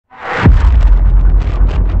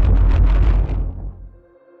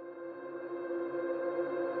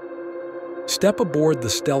Step aboard the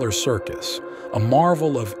Stellar Circus, a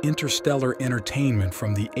marvel of interstellar entertainment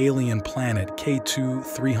from the alien planet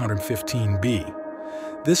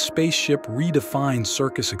K2-315b. This spaceship redefines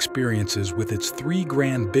circus experiences with its 3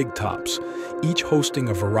 grand bigtops, each hosting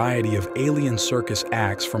a variety of alien circus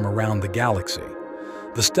acts from around the galaxy.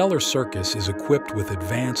 The Stellar Circus is equipped with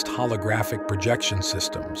advanced holographic projection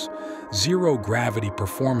systems, zero-gravity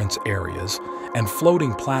performance areas, and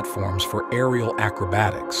floating platforms for aerial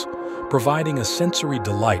acrobatics, providing a sensory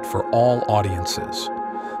delight for all audiences.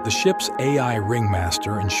 The ship's AI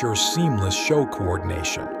ringmaster ensures seamless show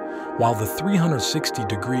coordination, while the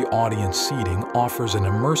 360-degree audience seating offers an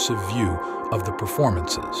immersive view of the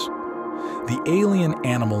performances. The alien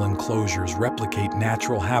animal enclosures replicate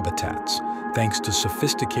natural habitats, thanks to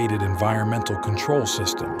sophisticated environmental control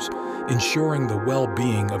systems, ensuring the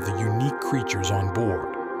well-being of the unique creatures on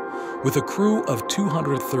board. With a crew of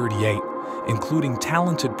 238, including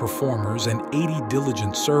talented performers and 80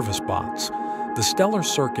 diligent service bots, the Stellar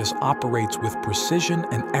Circus operates with precision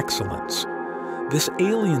and excellence. This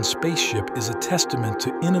alien spaceship is a testament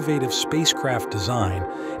to innovative spacecraft design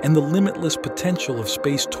and the limitless potential of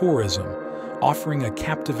space tourism, offering a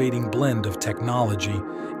captivating blend of technology,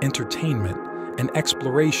 entertainment, and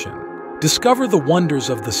exploration. Discover the wonders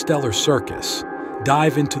of the Stellar Circus.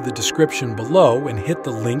 Dive into the description below and hit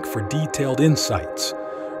the link for detailed insights.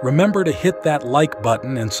 Remember to hit that like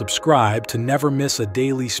button and subscribe to never miss a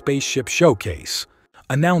Daily Spaceship showcase.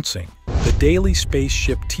 Announcing the Daily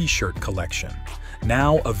Spaceship T-Shirt collection,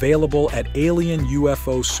 now available at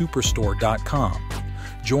alienUFOSuperstore.com.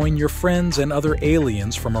 Join your friends and other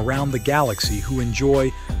aliens from around the galaxy who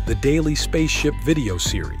enjoy the Daily Spaceship video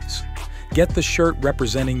series. Get the shirt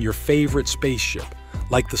representing your favorite spaceship,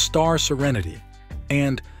 like the star Serenity.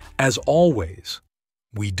 And, as always,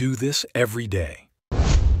 we do this every day.